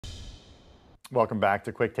Welcome back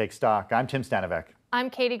to Quick Take Stock. I'm Tim Stanovec. I'm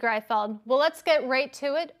Katie Greifeld. Well, let's get right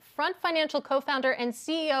to it. Front Financial co-founder and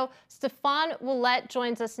CEO Stefan Willett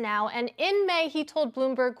joins us now. And in May, he told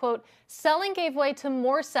Bloomberg, quote, selling gave way to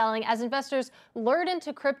more selling as investors lured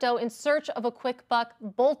into crypto in search of a quick buck,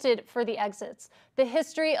 bolted for the exits. The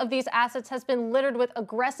history of these assets has been littered with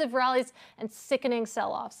aggressive rallies and sickening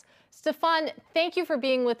sell-offs. Stefan, thank you for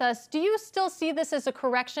being with us. Do you still see this as a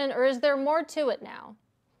correction, or is there more to it now?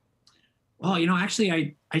 Well,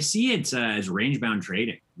 actually, I see it as range-bound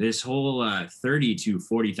trading. This whole $30,000 to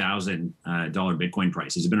 $40,000 Bitcoin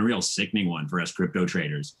price has been a real sickening one for us crypto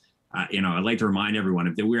traders. I'd like to remind everyone,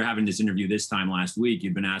 if we were having this interview this time last week,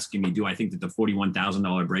 you'd been asking me, do I think that the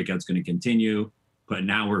 $41,000 breakout's going to continue? But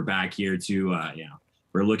now we're back here to,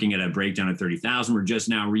 we're looking at a breakdown of 30,000. We're just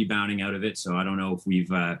now rebounding out of it, so I don't know if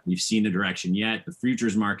we've seen the direction yet. The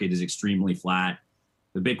futures market is extremely flat.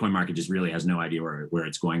 The Bitcoin market just really has no idea where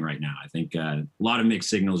it's going right now. I think a lot of mixed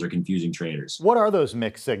signals are confusing traders. What are those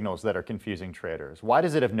mixed signals that are confusing traders? Why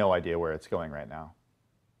does it have no idea where it's going right now?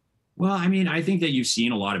 Well, I think that you've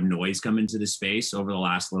seen a lot of noise come into the space over the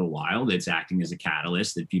last little while that's acting as a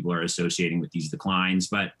catalyst that people are associating with these declines.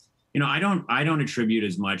 But I don't attribute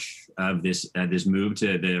as much of this move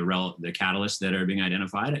to the catalysts that are being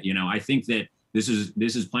identified. I think that this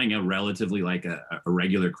is playing out relatively like a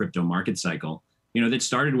regular crypto market cycle. That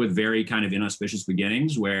started with very kind of inauspicious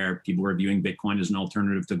beginnings where people were viewing Bitcoin as an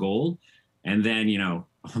alternative to gold. And then,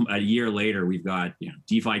 a year later, we've got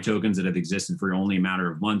DeFi tokens that have existed for only a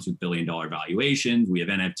matter of months with billion-dollar valuations. We have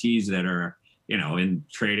NFTs that are, in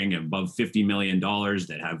trading above $50 million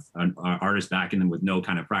that have an artist backing them with no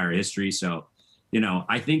kind of prior history. So,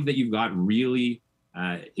 I think that you've got really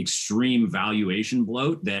extreme valuation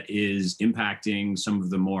bloat that is impacting some of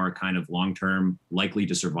the more kind of long-term likely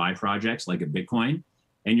to survive projects like a Bitcoin.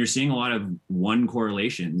 And you're seeing a lot of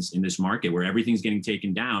correlations in this market where everything's getting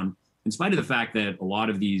taken down, in spite of the fact that a lot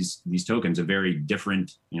of these tokens have very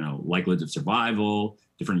different, likelihoods of survival,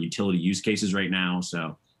 different utility use cases right now.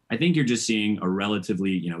 So I think you're just seeing a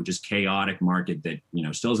relatively, just chaotic market that,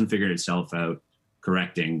 still hasn't figured itself out,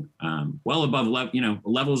 correcting well above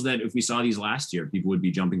levels that if we saw these last year, people would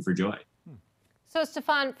be jumping for joy. So,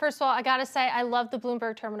 Stefan, first of all, I got to say, I love the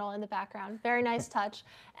Bloomberg terminal in the background. Very nice touch.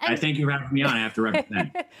 And I thank you for having me on. I have to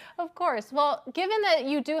represent. Of course. Well, given that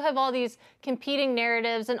you do have all these competing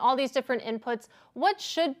narratives and all these different inputs, what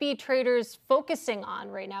should be traders focusing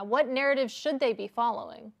on right now? What narratives should they be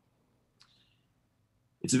following?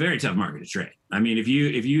 It's a very tough market to trade. If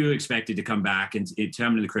you expected to come back and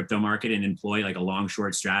come into the crypto market and employ like a long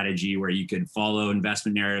short strategy where you could follow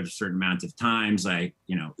investment narratives a certain amount of times,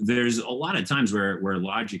 there's a lot of times where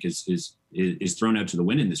logic is thrown out to the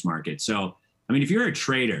wind in this market. So, if you're a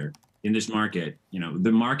trader in this market,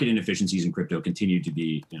 the market inefficiencies in crypto continue to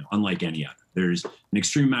be unlike any other. There's an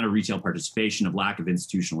extreme amount of retail participation, of lack of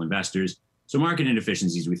institutional investors. So market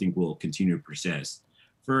inefficiencies we think will continue to persist.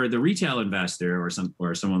 For the retail investor or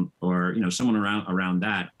someone around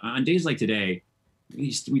that, on days like today,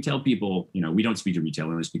 we tell people, we don't speak to retail,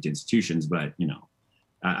 we only speak to institutions, but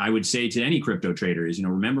I would say to any crypto trader is,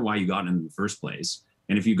 remember why you got in the first place.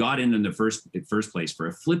 And if you got in the first place for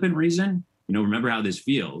a flippant reason, remember how this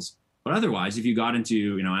feels. But otherwise, if you got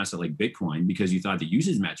into an asset like Bitcoin because you thought the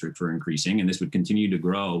usage metrics were increasing and this would continue to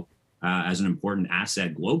grow as an important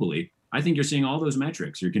asset globally, I think you're seeing all those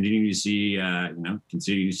metrics. You're continuing to see,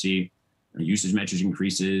 usage metrics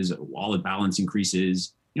increases, wallet balance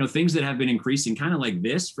increases, things that have been increasing kind of like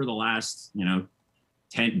this for the last,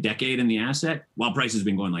 10 decade in the asset, while price has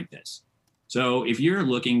been going like this. So if you're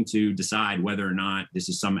looking to decide whether or not this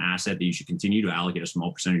is some asset that you should continue to allocate a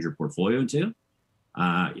small percentage of your portfolio to,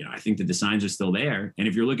 I think that the signs are still there. And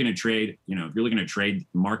if you're looking to trade,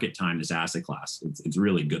 market time this asset class, it's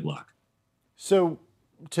really good luck. So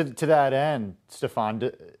to that end,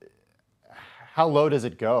 Stefan, how low does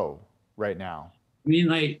it go right now?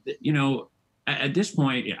 At this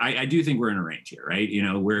point, I do think we're in a range here, right?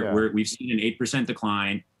 We've seen an 8%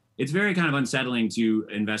 decline. It's very kind of unsettling to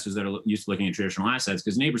investors that are used to looking at traditional assets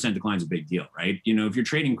because an 8% decline is a big deal, right? If you're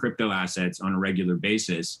trading crypto assets on a regular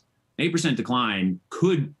basis, 8% decline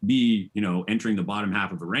could be, entering the bottom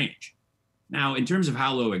half of a range. Now, in terms of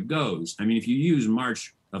how low it goes, if you use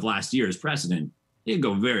March of last year as precedent, it'd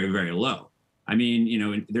go very, very low.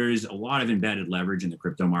 There's a lot of embedded leverage in the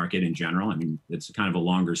crypto market in general. It's kind of a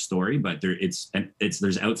longer story, but there's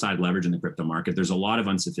outside leverage in the crypto market. There's a lot of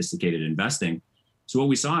unsophisticated investing. So what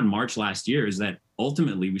we saw in March last year is that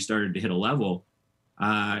ultimately we started to hit a level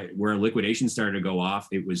where liquidation started to go off.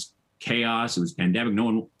 It was chaos. It was pandemic.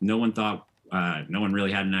 No one thought, no one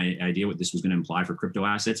really had an idea what this was going to imply for crypto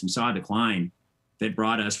assets. We saw a decline that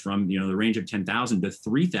brought us from, the range of 10,000 to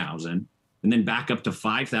 3,000, and then back up to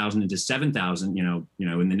 5,000 and to 7,000,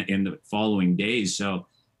 in the following days. So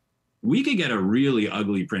we could get a really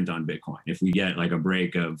ugly print on Bitcoin if we get like a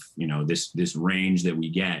break of, this range that we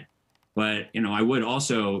get. But, I would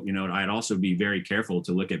also, I'd also be very careful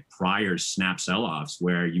to look at prior snap sell-offs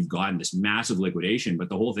where you've gotten this massive liquidation, but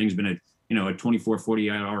the whole thing's been a 24,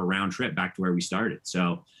 48-hour round trip back to where we started.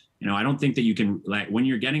 So, I don't think that you can, like, when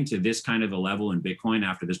you're getting to this kind of a level in Bitcoin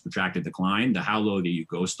after this protracted decline, the how low do you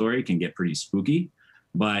go story can get pretty spooky.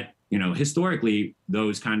 But, historically,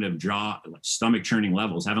 those kind of stomach churning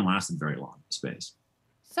levels haven't lasted very long in the space.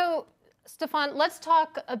 So, Stefan, let's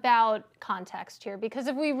talk about context here, because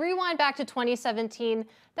if we rewind back to 2017,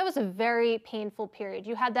 that was a very painful period.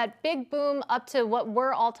 You had that big boom up to what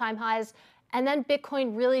were all-time highs, and then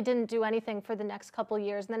Bitcoin really didn't do anything for the next couple of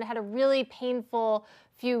years. And then it had a really painful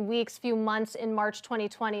few weeks, few months in March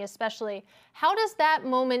 2020, especially. How does that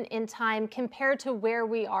moment in time compare to where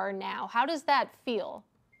we are now? How does that feel?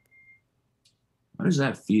 How does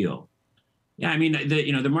that feel? Yeah, I mean,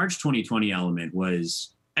 the March 2020 element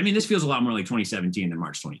was, this feels a lot more like 2017 than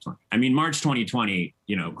March 2020. I mean, March 2020,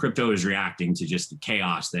 crypto is reacting to just the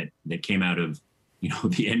chaos that came out of, the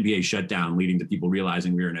NBA shutdown, leading to people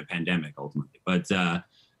realizing we were in a pandemic ultimately. But,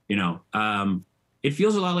 it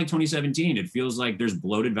feels a lot like 2017. It feels like there's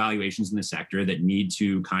bloated valuations in the sector that need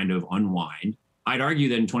to kind of unwind. I'd argue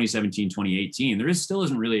that in 2017, 2018, there still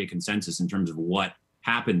isn't really a consensus in terms of what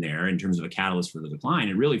happened there in terms of a catalyst for the decline.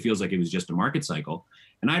 It really feels like it was just a market cycle.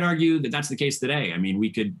 And I'd argue that that's the case today. I mean,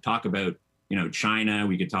 we could talk about, China,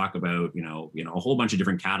 we could talk about, a whole bunch of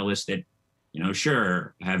different catalysts that,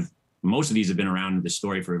 sure, most of these have been around in the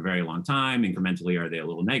story for a very long time. Incrementally, are they a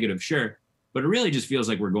little negative? Sure. But it really just feels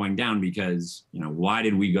like we're going down because, why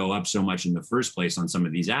did we go up so much in the first place on some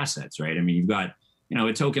of these assets, right? I mean, you've got,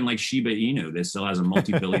 a token like Shiba Inu that still has a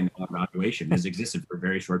multi-billion-dollar valuation, has existed for a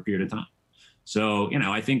very short period of time. So,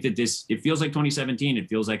 I think that it feels like 2017. It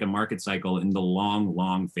feels like a market cycle in the long,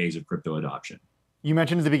 long phase of crypto adoption. You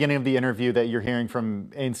mentioned at the beginning of the interview that you're hearing from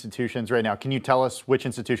institutions right now. Can you tell us which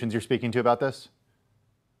institutions you're speaking to about this?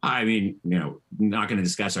 I mean, not going to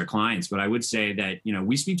discuss our clients, but I would say that,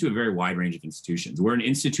 we speak to a very wide range of institutions. We're an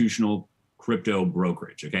institutional crypto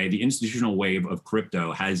brokerage, okay? The institutional wave of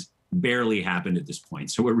crypto has barely happened at this point.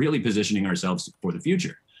 So we're really positioning ourselves for the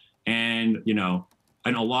future. And,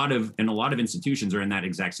 and a lot of institutions are in that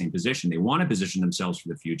exact same position. They want to position themselves for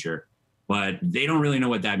the future, but they don't really know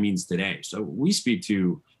what that means today. So we speak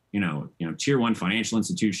to tier one financial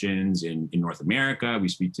institutions in North America. We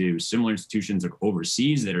speak to similar institutions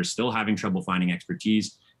overseas that are still having trouble finding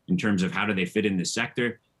expertise in terms of how do they fit in this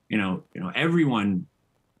sector.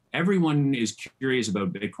 Everyone is curious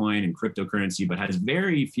about Bitcoin and cryptocurrency, but has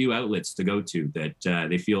very few outlets to go to that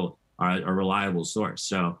they feel are a reliable source.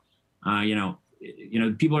 So,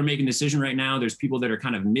 people are making a decision right now. There's people that are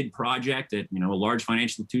kind of mid-project at, a large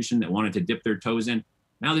financial institution that wanted to dip their toes in.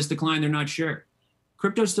 Now this decline, they're not sure.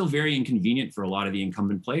 Crypto is still very inconvenient for a lot of the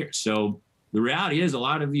incumbent players. So the reality is a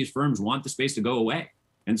lot of these firms want the space to go away.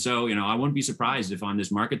 And so, I wouldn't be surprised if on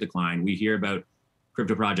this market decline, we hear about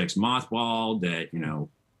crypto projects mothballed that,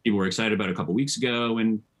 people were excited about a couple of weeks ago,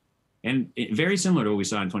 and very similar to what we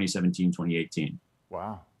saw in 2017, 2018.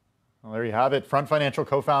 Wow. Well, there you have it. Front Financial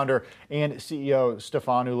co-founder and CEO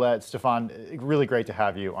Stefan Ouellette. Stefan, really great to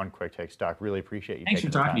have you on Quick Take Stock. Really appreciate you taking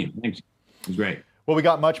the time. Thanks for talking to me. Thanks. It was great. Well, we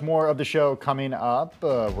got much more of the show coming up.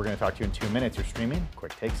 We're going to talk to you in 2 minutes. You're streaming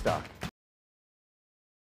Quick Take Stock.